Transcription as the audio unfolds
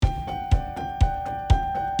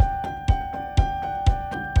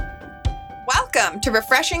Welcome to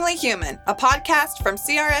Refreshingly Human, a podcast from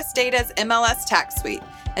CRS Data's MLS Tax Suite.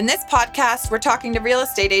 In this podcast, we're talking to real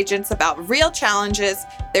estate agents about real challenges,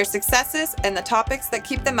 their successes, and the topics that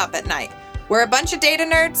keep them up at night. We're a bunch of data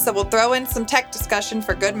nerds, so we'll throw in some tech discussion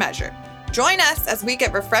for good measure. Join us as we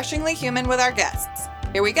get refreshingly human with our guests.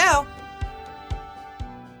 Here we go.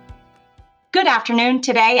 Good afternoon.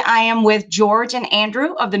 Today I am with George and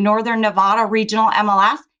Andrew of the Northern Nevada Regional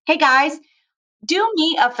MLS. Hey guys, do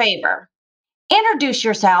me a favor. Introduce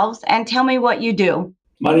yourselves and tell me what you do.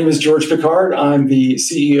 My name is George Picard. I'm the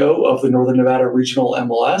CEO of the Northern Nevada Regional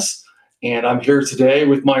MLS, and I'm here today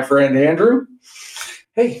with my friend Andrew.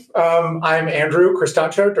 Hey, I'm Andrew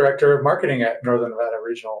Cristancho, Director of Marketing at Northern Nevada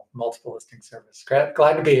Regional Multiple Listing Service.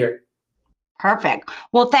 Glad to be here. Perfect.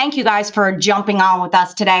 Well, thank you guys for jumping on with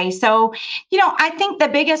us today. So, I think the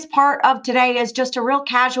biggest part of today is just a real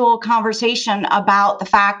casual conversation about the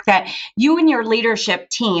fact that you and your leadership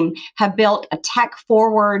team have built a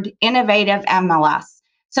tech-forward, innovative MLS.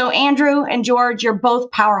 So Andrew and George, you're both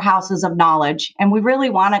powerhouses of knowledge, and we really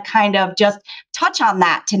want to kind of just touch on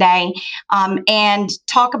that today and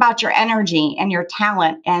talk about your energy and your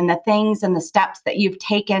talent and the things and the steps that you've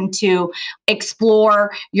taken to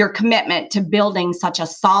explore your commitment to building such a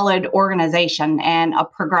solid organization and a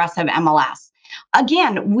progressive MLS.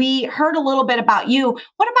 Again, we heard a little bit about you.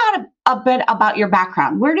 What about a bit about your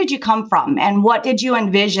background? Where did you come from, and what did you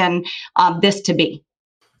envision this to be?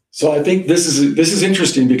 So I think this is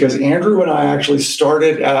interesting because Andrew and I actually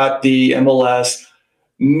started at the MLS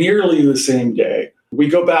nearly the same day. We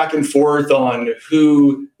go back and forth on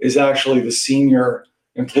who is actually the senior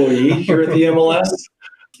employee here at the MLS.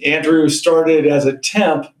 Andrew started as a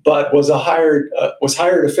temp, but was hired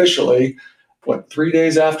officially. 3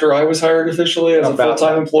 days after I was hired officially as a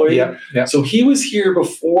full-time employee? Yeah. So he was here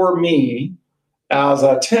before me as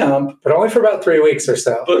a temp. But only for about 3 weeks or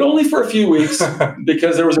so. But only for a few weeks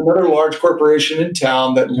because there was another large corporation in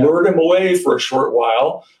town that lured him away for a short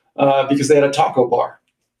while because they had a taco bar.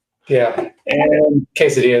 Yeah. And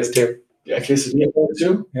quesadillas too. Yeah, quesadillas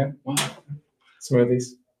too? Yeah. Wow.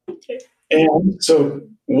 Smoothies. And so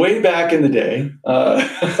way back in the day,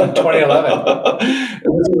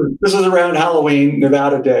 2011. This was around Halloween,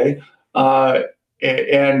 Nevada Day.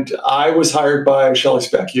 And I was hired by Shelly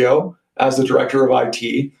Specchio as the director of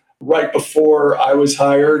IT. Right before I was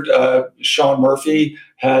hired, Sean Murphy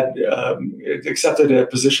had accepted a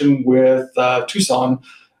position with Tucson,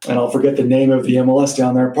 and I'll forget the name of the MLS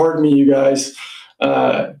down there. Pardon me, you guys.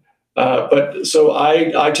 But so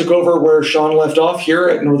I took over where Sean left off here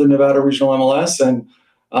at Northern Nevada Regional MLS, and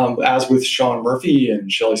as with Sean Murphy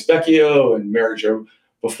and Shelly Specchio and Mary Jo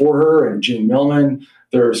before her and Gene Millman,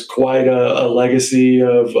 there's quite a legacy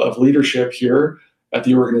of leadership here at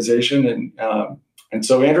the organization. And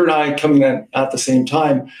so Andrew and I, coming in at the same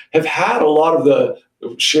time, have had a lot of the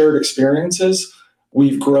shared experiences.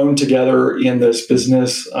 We've grown together in this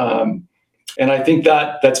business. And I think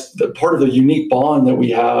that's part of the unique bond that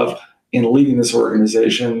we have in leading this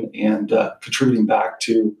organization and contributing back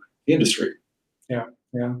to the industry.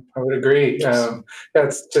 Yeah, I would agree.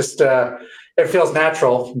 That's just, it feels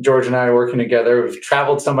natural. George and I are working together. We've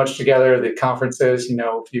traveled so much together, the conferences,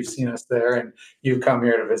 if you've seen us there, and you've come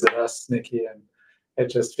here to visit us, Nikki, and it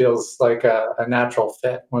just feels like a natural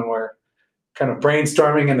fit when we're kind of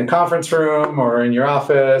brainstorming in the conference room or in your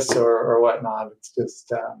office or whatnot. It's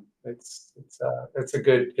just, it's a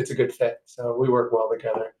good fit. So we work well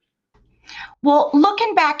together. Well,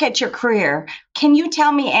 looking back at your career, can you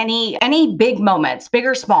tell me any big moments, big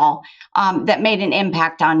or small, that made an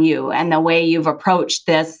impact on you and the way you've approached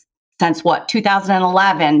this since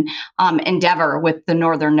 2011 endeavor with the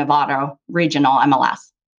Northern Nevada Regional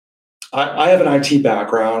MLS? I have an IT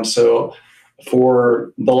background, so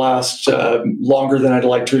for the last longer than I'd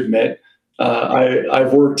like to admit,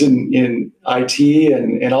 I've worked in IT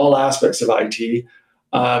and in all aspects of IT.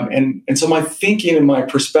 And so my thinking and my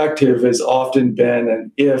perspective has often been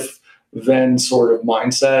an if-then sort of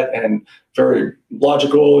mindset, and very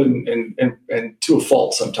logical and to a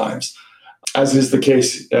fault sometimes, as is the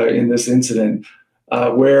case in this incident,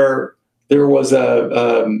 where there was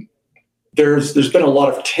there's been a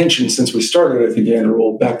lot of tension since we started. I think Andrew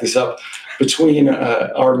will back this up, between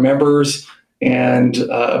our members and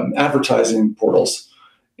advertising portals,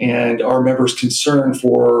 and our members' concern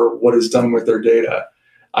for what is done with their data.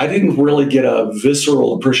 I didn't really get a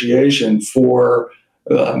visceral appreciation for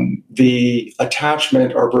the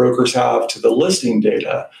attachment our brokers have to the listing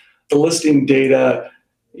data. The listing data,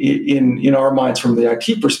 in our minds from the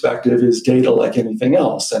IT perspective, is data like anything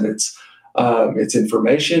else, and it's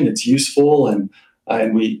information. It's useful, and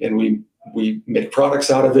we we make products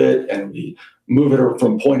out of it and we move it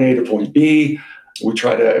from point A to point B. We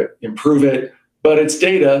try to improve it, but it's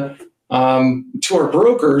data. To our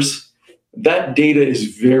brokers, that data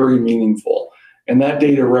is very meaningful. And that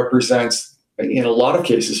data represents, in a lot of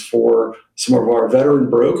cases, for some of our veteran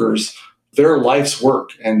brokers, their life's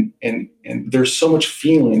work. And there's so much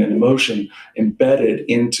feeling and emotion embedded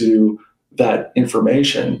into that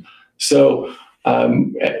information. So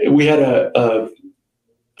we had a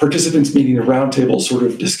participants meeting, a roundtable sort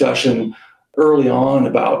of discussion early on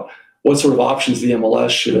about what sort of options the MLS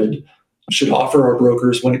should offer our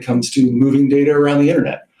brokers when it comes to moving data around the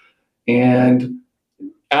internet. And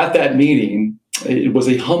at that meeting, it was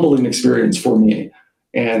a humbling experience for me.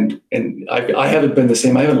 And I haven't been the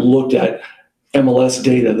same. I haven't looked at MLS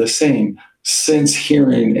data the same since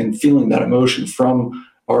hearing and feeling that emotion from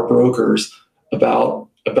our brokers about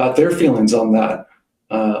their feelings on that,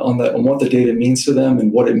 on what the data means to them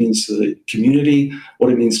and what it means to the community,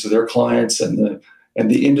 what it means to their clients and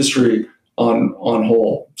the industry on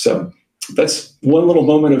whole. So that's one little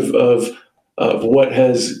moment of what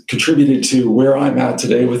has contributed to where I'm at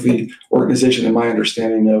today with the organization and my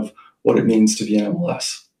understanding of what it means to be an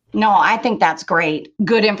MLS. No, I think that's great.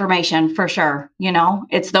 Good information for sure.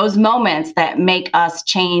 It's those moments that make us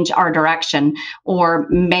change our direction or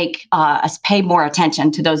make us pay more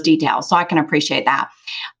attention to those details. So I can appreciate that.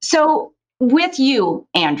 So with you,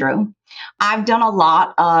 Andrew, I've done a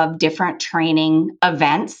lot of different training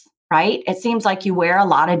events, right? It seems like you wear a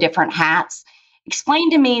lot of different hats. Explain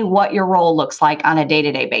to me what your role looks like on a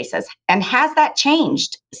day-to-day basis. And has that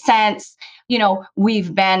changed since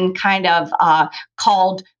we've been kind of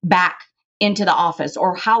called back into the office,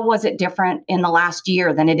 or how was it different in the last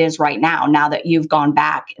year than it is right now that you've gone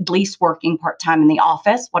back, at least working part-time in the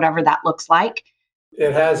office, whatever that looks like?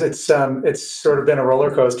 It has. It's sort of been a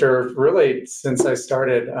roller coaster really since I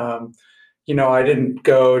started. I didn't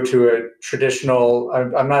go to a traditional,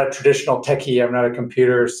 I'm not a traditional techie. I'm not a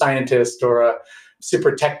computer scientist or a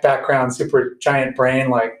super tech background, super giant brain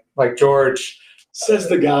like George. Says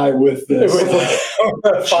the guy with this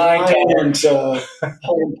fine giant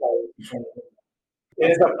Palm Pilot.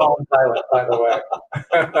 It is a Palm Pilot, by the way.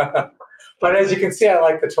 But as you can see, I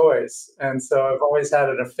like the toys, and so I've always had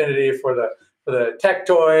an affinity for the tech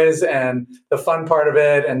toys and the fun part of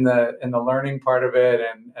it, and the learning part of it,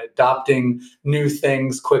 and adopting new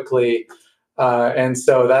things quickly. And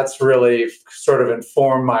so that's really sort of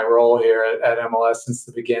informed my role here at MLS since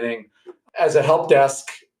the beginning. As a help desk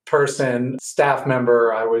person, staff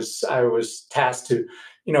member, I was tasked to,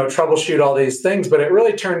 troubleshoot all these things, but it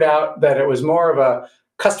really turned out that it was more of a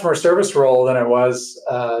customer service role than it was,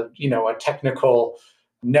 a technical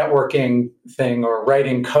networking thing or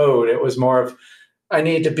writing code. It was more of, I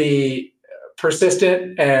need to be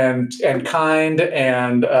persistent and kind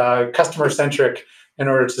and customer centric in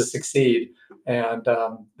order to succeed. And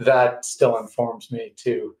that still informs me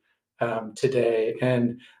too today.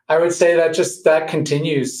 And I would say that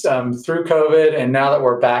continues through COVID, and now that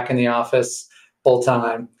we're back in the office full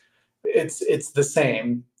time, it's the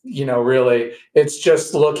same. Really, it's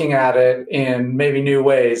just looking at it in maybe new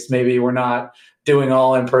ways. Maybe we're not doing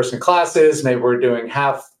all in-person classes. Maybe we're doing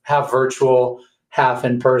half virtual, half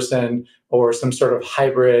in person, or some sort of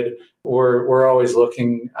hybrid. We're always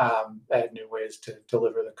looking at new ways to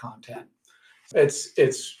deliver the content.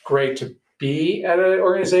 It's great to be at an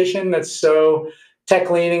organization that's so tech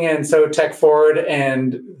leaning and so tech forward,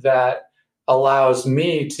 and that allows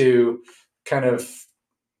me to kind of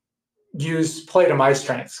play to my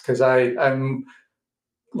strengths, because I'm,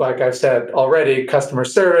 like I've said already, customer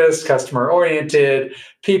service, customer oriented,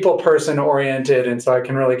 people person oriented, and so I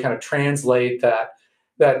can really kind of translate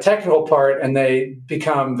that technical part, and they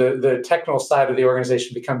become the technical side of the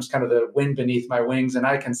organization becomes kind of the wind beneath my wings, and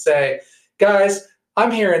I can say, guys,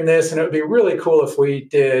 I'm hearing this, and it would be really cool if we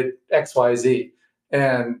did X, Y, Z.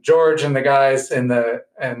 And George and the guys in the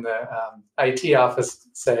IT office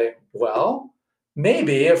say, well,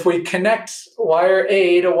 maybe if we connect wire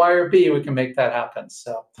A to wire B, we can make that happen.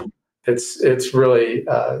 So it's really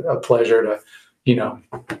a pleasure to,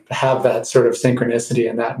 have that sort of synchronicity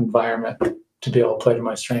in that environment to be able to play to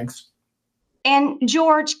my strengths. And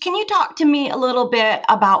George, can you talk to me a little bit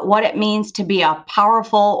about what it means to be a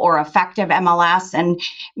powerful or effective MLS, and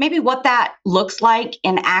maybe what that looks like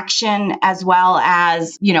in action, as well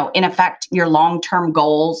as, in effect, your long-term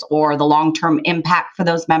goals or the long-term impact for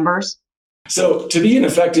those members? So to be an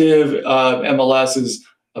effective MLS is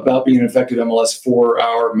about being an effective MLS for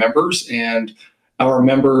our members, and our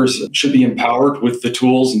members should be empowered with the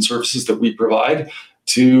tools and services that we provide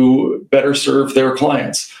to better serve their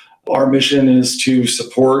clients. Our mission is to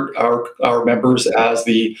support our members as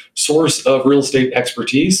the source of real estate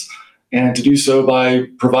expertise, and to do so by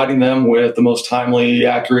providing them with the most timely,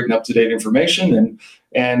 accurate, and up-to-date information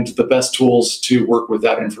and the best tools to work with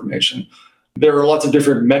that information. There are lots of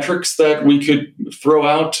different metrics that we could throw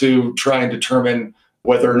out to try and determine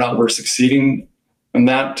whether or not we're succeeding in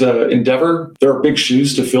that endeavor. There are big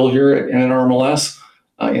shoes to fill here at NRMLS.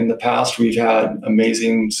 In the past, we've had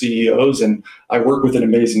amazing CEOs, and I work with an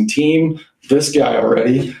amazing team. This guy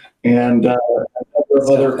already, and a number of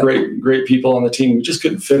other great people on the team. We just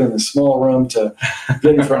couldn't fit in a small room to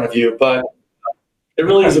get in front of you, but it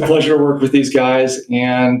really is a pleasure to work with these guys,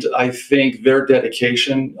 and I think their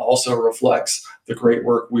dedication also reflects the great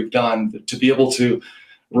work we've done to be able to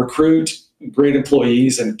recruit great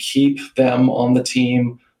employees and keep them on the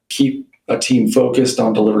team, keep a team focused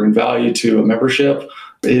on delivering value to a membership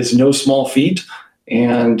is no small feat,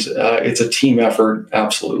 and it's a team effort,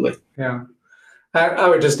 absolutely. Yeah. I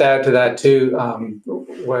would just add to that too,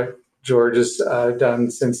 what George has done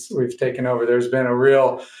since we've taken over. There's been a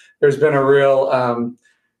real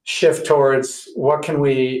shift towards what can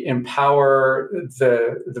we empower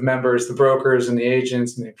the members, the brokers and the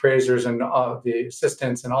agents and the appraisers and the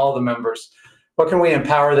assistants and all the members. What can we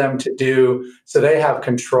empower them to do so they have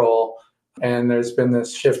control? And there's been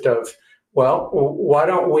this shift of, well, why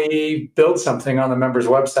don't we build something on the members'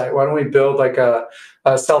 website? Why don't we build like a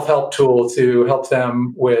self-help tool to help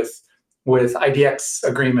them with IDX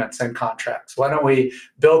agreements and contracts? Why don't we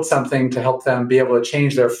build something to help them be able to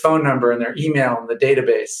change their phone number and their email in the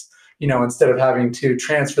database, instead of having to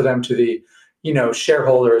transfer them to the,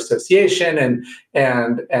 shareholder association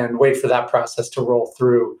and wait for that process to roll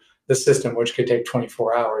through the system, which could take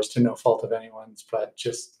 24 hours to no fault of anyone's, but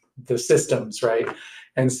just the systems, right?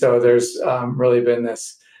 And so there's really been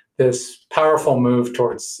this powerful move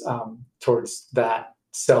towards that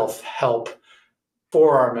self-help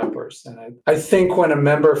for our members. And I think when a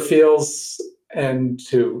member feels, and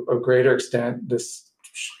to a greater extent, this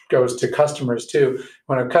goes to customers too,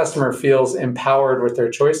 when a customer feels empowered with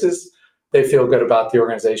their choices, they feel good about the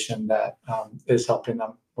organization that is helping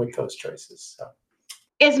them with those choices. So.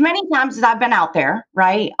 As many times as I've been out there,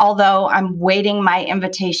 right, although I'm waiting my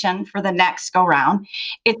invitation for the next go round,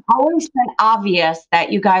 it's always been obvious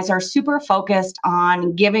that you guys are super focused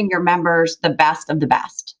on giving your members the best of the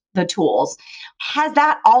best, the tools. Has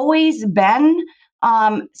that always been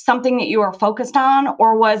something that you were focused on,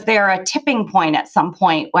 or was there a tipping point at some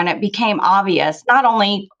point when it became obvious? Not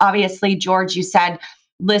only, obviously, George, you said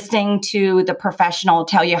listening to the professional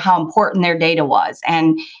tell you how important their data was,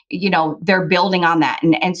 and they're building on that,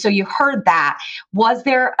 and so you heard that. Was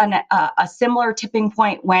there a similar tipping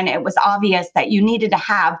point when it was obvious that you needed to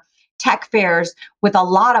have tech fairs with a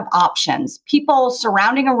lot of options, people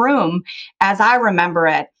surrounding a room, as I remember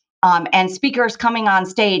it, and speakers coming on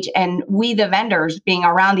stage, and we, the vendors, being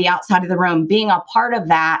around the outside of the room, being a part of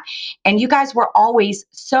that. And you guys were always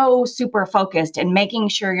so super focused in making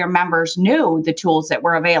sure your members knew the tools that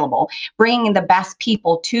were available, bringing the best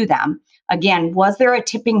people to them. Again, was there a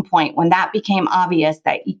tipping point when that became obvious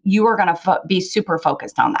that you were going to be super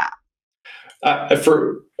focused on that?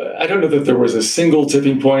 I don't know that there was a single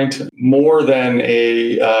tipping point, more than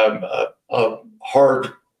a hard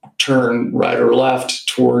turn right or left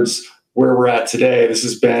towards where we're at today. This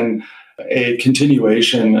has been a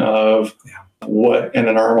continuation of what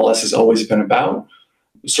NRMLS has always been about.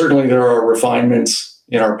 Certainly there are refinements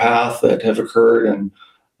in our path that have occurred, and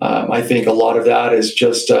I think a lot of that is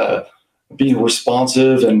just being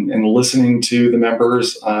responsive and listening to the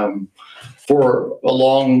members. For a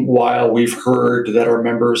long while, we've heard that our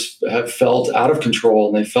members have felt out of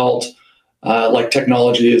control, and they felt like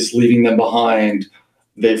technology is leaving them behind.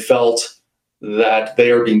 They felt that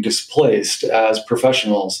they are being displaced as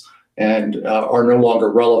professionals and are no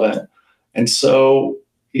longer relevant. And so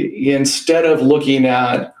instead of looking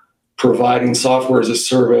at providing software as a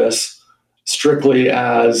service strictly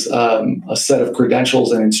as a set of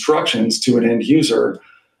credentials and instructions to an end user,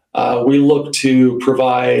 we look to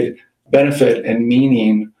provide benefit and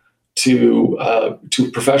meaning to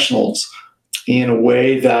professionals in a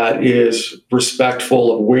way that is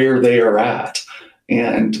respectful of where they are at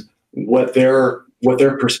and what their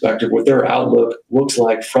perspective, what their outlook looks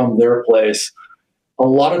like from their place. A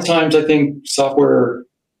lot of times I think software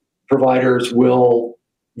providers will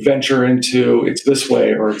venture into it's this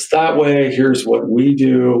way or it's that way, here's what we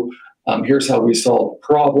do, here's how we solve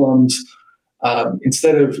problems.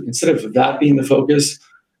 Instead of that being the focus,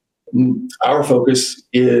 our focus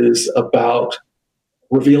is about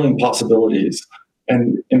revealing possibilities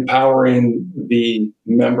and empowering the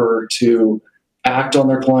member to act on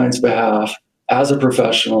their client's behalf as a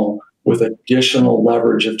professional with additional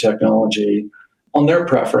leverage of technology on their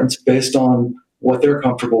preference based on what they're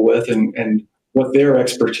comfortable with and what their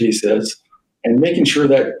expertise is, and making sure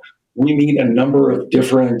that we meet a number of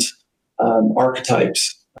different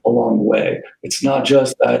archetypes along the way. It's not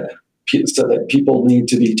just that so that people need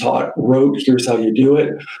to be taught rote, here's how you do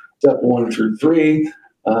it, step 1 through 3.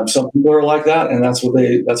 Some people are like that, and that's what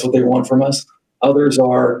they want from us. Others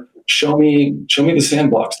are show me the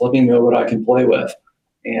sandbox, let me know what I can play with.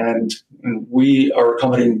 And we are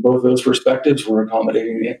accommodating both those perspectives. We're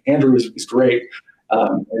accommodating Andrew is great.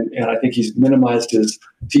 And I think he's minimized his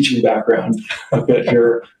teaching background a bit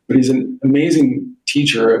here, but he's an amazing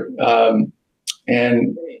teacher and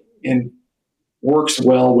works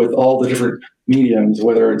well with all the different mediums,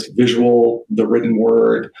 whether it's visual, the written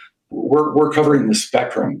word. We're covering the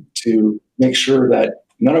spectrum to make sure that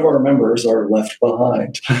none of our members are left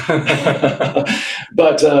behind.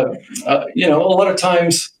 But a lot of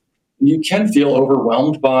times you can feel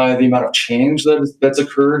overwhelmed by the amount of change that's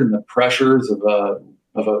occurred and the pressures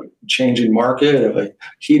of a changing market, of a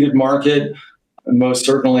heated market. And most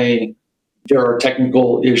certainly, there are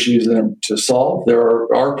technical issues to solve.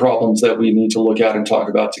 There are problems that we need to look at and talk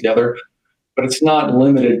about together. But it's not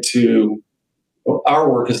limited to,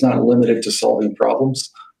 our work is not limited to solving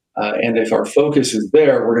problems. And if our focus is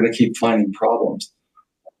there, we're going to keep finding problems.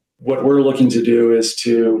 What we're looking to do is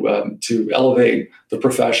to elevate the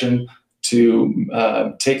profession,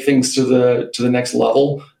 to take things to the next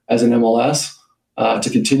level as an MLS, to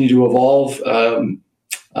continue to evolve.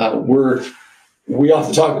 We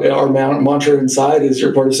often talk. Our mantra inside is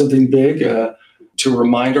 "You're part of something big." To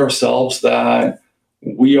remind ourselves that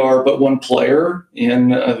we are but one player in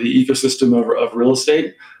the ecosystem of real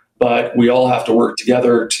estate, but we all have to work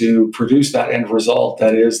together to produce that end result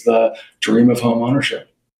that is the dream of home ownership.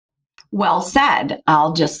 Well said.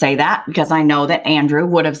 I'll just say that because I know that Andrew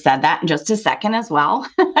would have said that in just a second as well.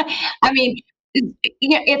 I mean,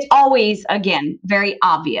 it's always, again, very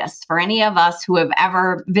obvious for any of us who have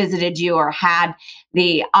ever visited you or had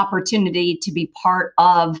the opportunity to be part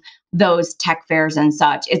of those tech fairs and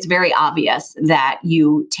such. It's very obvious that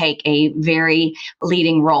you take a very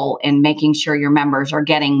leading role in making sure your members are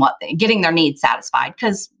getting their needs satisfied.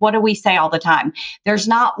 Because what do we say all the time? There's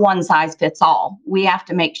not one size fits all. We have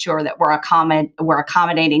to make sure that we're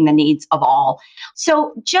accommodating the needs of all.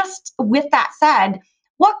 So just with that said,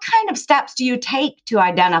 what kind of steps do you take to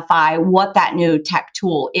identify what that new tech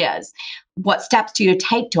tool is? What steps do you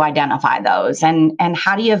take to identify those? And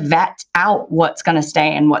how do you vet out what's going to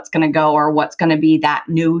stay and what's going to go, or what's going to be that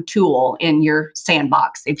new tool in your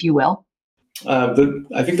sandbox, if you will? I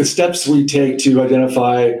think the steps we take to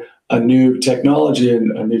identify a new technology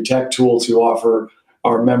and a new tech tool to offer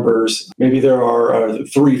our members, maybe there are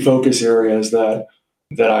 3 focus areas that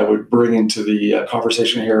I would bring into the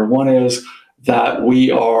conversation here. One is that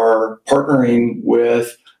we are partnering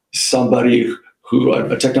with somebody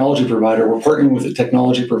a technology provider. We're partnering with a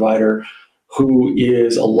technology provider who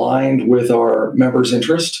is aligned with our members'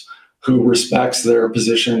 interest, who respects their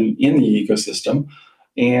position in the ecosystem,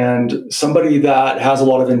 and somebody that has a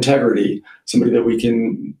lot of integrity, somebody that we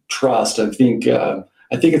can trust. I think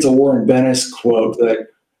it's a Warren Bennis quote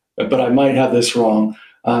but I might have this wrong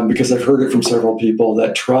because I've heard it from several people,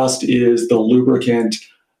 that trust is the lubricant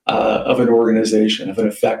of an organization, of an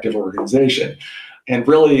effective organization. And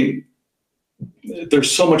really,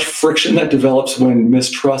 there's so much friction that develops when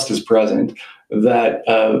mistrust is present that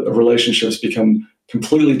relationships become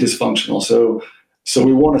completely dysfunctional. So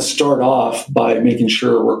we want to start off by making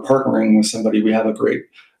sure we're partnering with somebody we have a great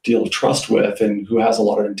deal of trust with and who has a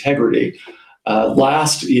lot of integrity.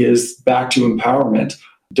 Last is back to empowerment.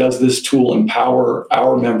 Does this tool empower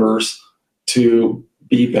our members to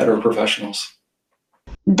be better professionals?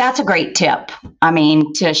 That's a great tip. I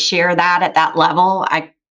mean, to share that at that level,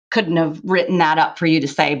 I couldn't have written that up for you to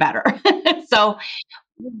say better. So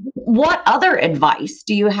what other advice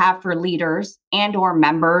do you have for leaders and or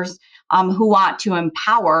members who want to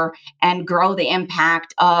empower and grow the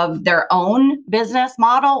impact of their own business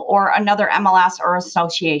model or another MLS or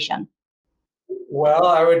association? Well,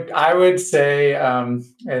 I would say,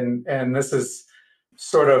 and this is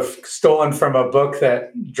sort of stolen from a book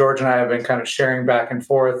that George and I have been kind of sharing back and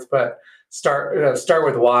forth, but start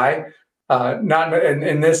with why. Not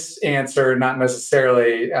in this answer, not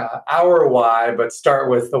necessarily our why, but start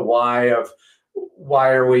with the why of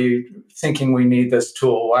why are we thinking we need this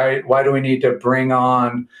tool? Why do we need to bring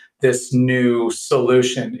on this new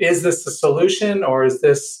solution? Is this a solution, or is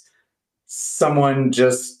this someone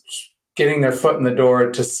just getting their foot in the door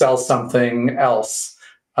to sell something else,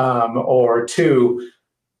 or to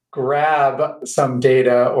grab some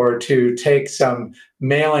data, or to take some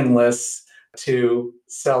mailing lists to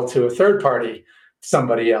sell to a third party?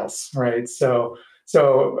 somebody else, right? So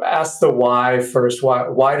ask the why first.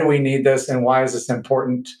 Why do we need this, and why is this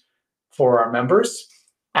important for our members?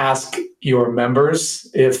 Ask your members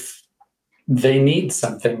if they need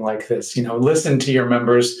something like this. Listen to your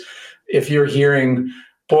members. If you're hearing,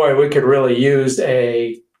 boy, we could really use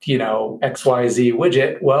a XYZ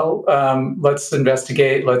widget. Well, let's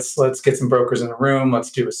investigate. Let's get some brokers in the room.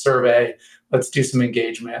 Let's do a survey. Let's do some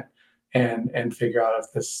engagement and figure out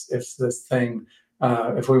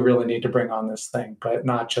if we really need to bring on this thing, but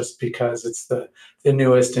not just because it's the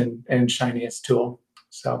newest and shiniest tool.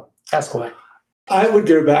 So ask why. I would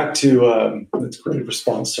go back to, that's a great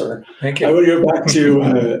response, sir. Thank you. I would go back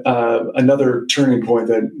to another turning point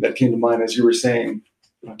that came to mind as you were saying,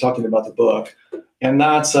 talking about the book. And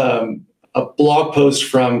that's a blog post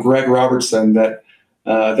from Greg Robertson that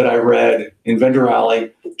I read in Vendor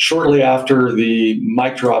Alley shortly after the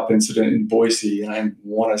mic drop incident in Boise. And I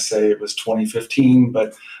want to say it was 2015,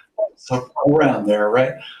 but around there,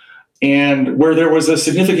 right? And where there was a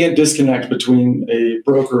significant disconnect between a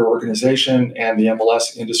broker organization and the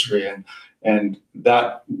MLS industry, and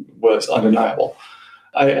that was undeniable.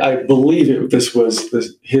 I believe this was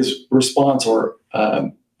his response or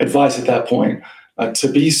advice at that point,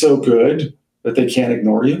 to be so good that they can't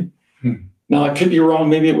ignore you. Now, I could be wrong.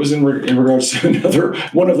 Maybe it was in regards to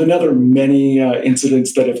one of the many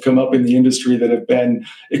incidents that have come up in the industry that have been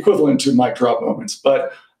equivalent to mic drop moments.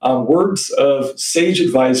 But words of sage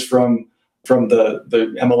advice from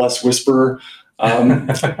the MLS whisperer,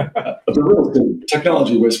 the real estate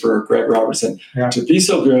technology whisperer, Greg Robertson, to be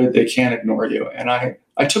so good they can't ignore you. And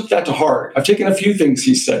I took that to heart. I've taken a few things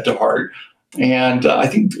he said to heart. And I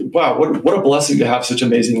think, wow, what a blessing to have such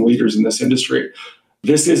amazing leaders in this industry.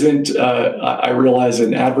 This isn't, I realize,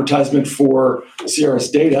 an advertisement for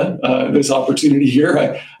CRS Data, this opportunity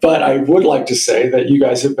here, but I would like to say that you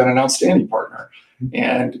guys have been an outstanding partner,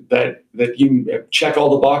 and that you check all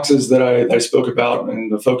the boxes that I spoke about in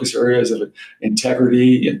the focus areas of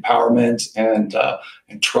integrity, empowerment, and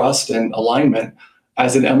trust and alignment.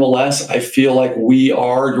 As an MLS, I feel like we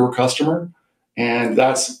are your customer, and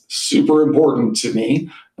that's super important to me,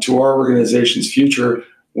 to our organization's future.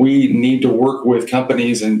 We need to work with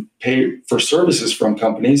companies and pay for services from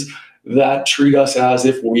companies that treat us as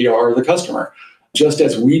if we are the customer, just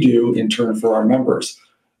as we do in turn for our members.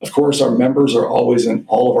 Of course, our members are always in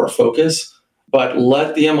all of our focus, but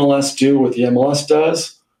let the MLS do what the MLS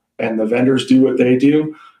does and the vendors do what they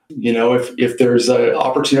do. If there's an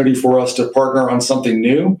opportunity for us to partner on something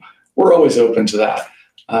new, we're always open to that,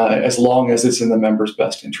 as long as it's in the member's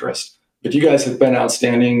best interest. But you guys have been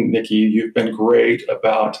outstanding. Nikki, you've been great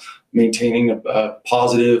about maintaining a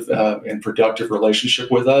positive and productive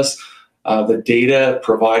relationship with us. The data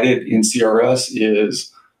provided in CRS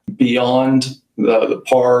is beyond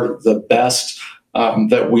the best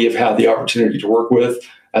that we have had the opportunity to work with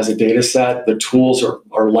as a data set. The tools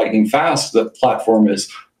are lightning fast. The platform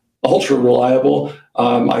is ultra reliable.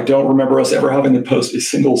 I don't remember us ever having to post a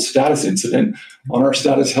single status incident on our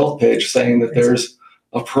status health page saying that there's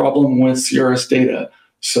a problem with CRS Data.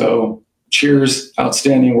 So cheers,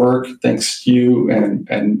 outstanding work. Thanks to you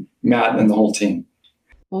and Matt and the whole team.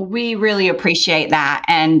 Well, we really appreciate that.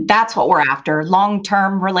 And that's what we're after,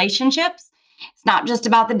 long-term relationships. It's not just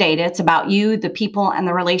about the data. It's about you, the people, and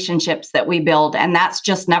the relationships that we build. And that's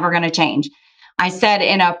just never going to change. I said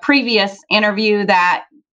in a previous interview that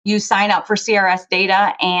you sign up for CRS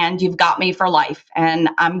Data and you've got me for life, and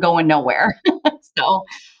I'm going nowhere. So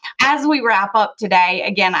as we wrap up today,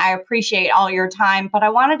 again, I appreciate all your time, but I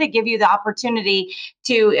wanted to give you the opportunity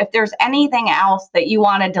to, if there's anything else that you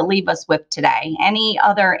wanted to leave us with today, any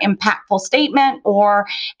other impactful statement or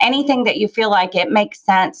anything that you feel like it makes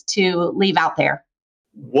sense to leave out there.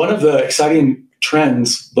 One of the exciting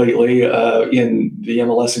trends lately in the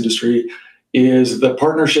MLS industry is the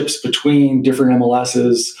partnerships between different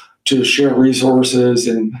MLSs to share resources,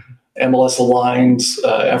 and MLS Aligned's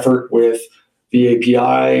effort with the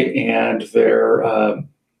API and their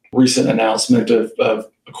recent announcement of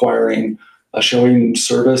acquiring a showing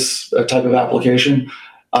service type of application.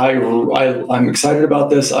 I'm excited about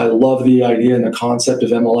this. I love the idea and the concept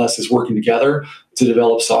of MLSs working together to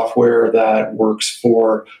develop software that works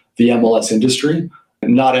for the MLS industry,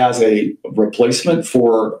 not as a replacement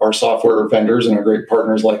for our software vendors and our great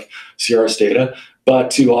partners like CRS Data, but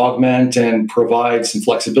to augment and provide some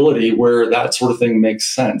flexibility where that sort of thing makes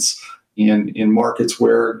sense. In markets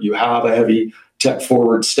where you have a heavy tech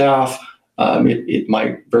forward staff, it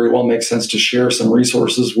might very well make sense to share some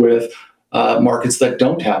resources with markets that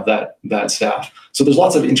don't have that staff. So there's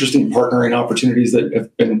lots of interesting partnering opportunities that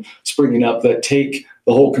have been springing up that take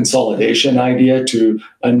the whole consolidation idea to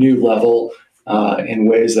a new level in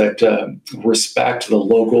ways that respect the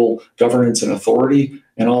local governance and authority,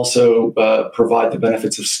 and also provide the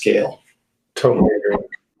benefits of scale.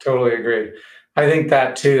 Totally agree. I think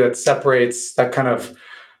that too, that kind of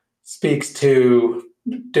speaks to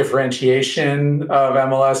differentiation of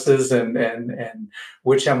MLSs and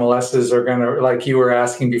which MLSs are going to, like you were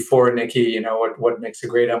asking before, Nikki, what makes a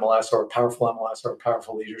great MLS or a powerful MLS or a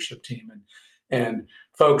powerful leadership team, and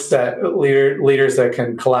folks leaders that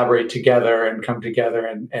can collaborate together and come together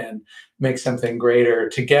and make something greater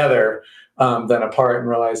together than apart, and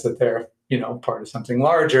realize that they're part of something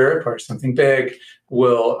larger, part of something big,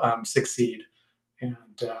 will succeed. And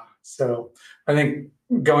so I think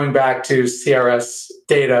going back to CRS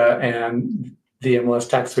data and the MLS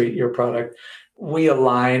Tax Suite, your product, we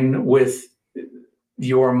align with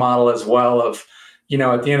your model as well of,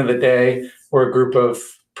 at the end of the day, we're a group of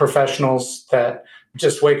professionals that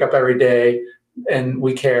just wake up every day and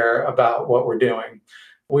we care about what we're doing.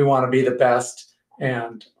 We want to be the best.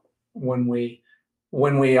 And when we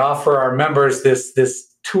offer our members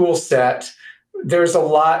this tool set, there's a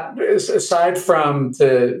lot aside from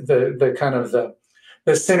the kind of the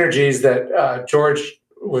synergies that George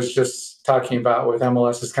was just talking about with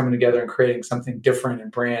MLSs coming together and creating something different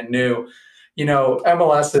and brand new.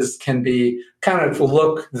 MLSs can be kind of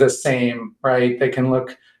look the same, right? They can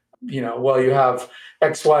look, you have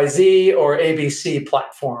XYZ or ABC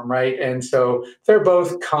platform, right? And so they're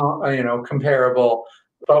both comparable,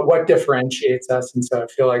 but what differentiates us? And so I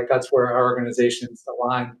feel like that's where our organizations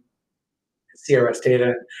align. CRS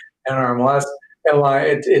data and our MLS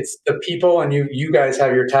align. It's the people, and you guys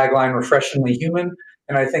have your tagline, refreshingly human.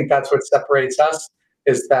 And I think that's what separates us,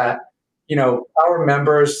 is that, our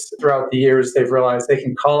members throughout the years, they've realized they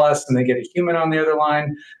can call us and they get a human on the other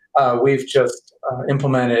line. We've just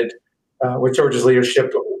implemented, with George's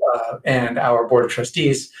leadership and our board of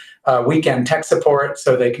trustees, weekend tech support,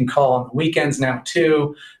 so they can call on the weekends now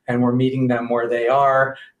too, and we're meeting them where they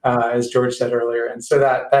are, as George said earlier. And so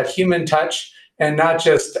that human touch, and not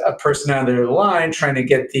just a person on the other line trying to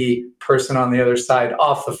get the person on the other side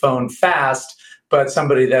off the phone fast, but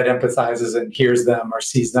somebody that empathizes and hears them or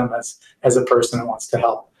sees them as a person and wants to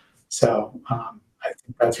help. So I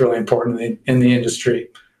think that's really important in the industry.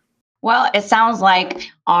 Well, it sounds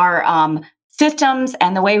like our systems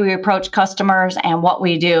and the way we approach customers and what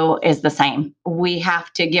we do is the same. We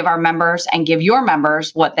have to give our members and give your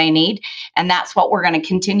members what they need. And that's what we're going to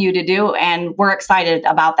continue to do. And we're excited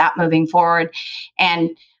about that moving forward. And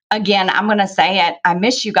again, I'm going to say it. I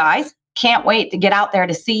miss you guys. Can't wait to get out there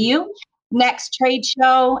to see you. Next trade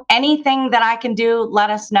show, anything that I can do, let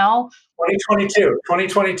us know.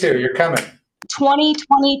 2022, you're coming.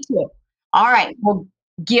 2022. All right. Well,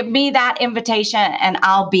 give me that invitation and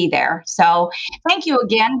I'll be there. So thank you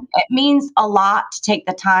again. It means a lot to take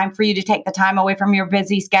the time for you to take the time away from your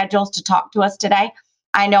busy schedules to talk to us today.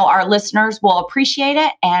 I know our listeners will appreciate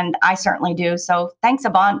it, and I certainly do. So thanks a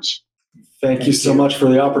bunch. Thank you so much for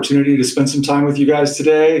the opportunity to spend some time with you guys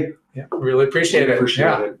today. Yeah, really appreciate it.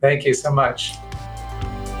 Thank you so much.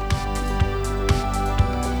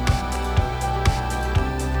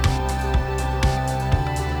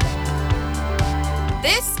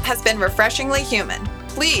 This has been Refreshingly Human.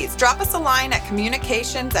 Please drop us a line at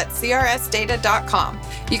communications@crsdata.com.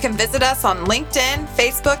 You can visit us on LinkedIn,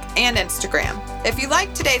 Facebook, and Instagram. If you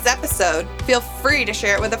liked today's episode, feel free to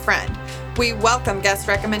share it with a friend. We welcome guest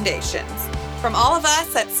recommendations. From all of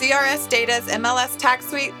us at CRS Data's MLS Tax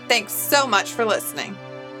Suite, thanks so much for listening.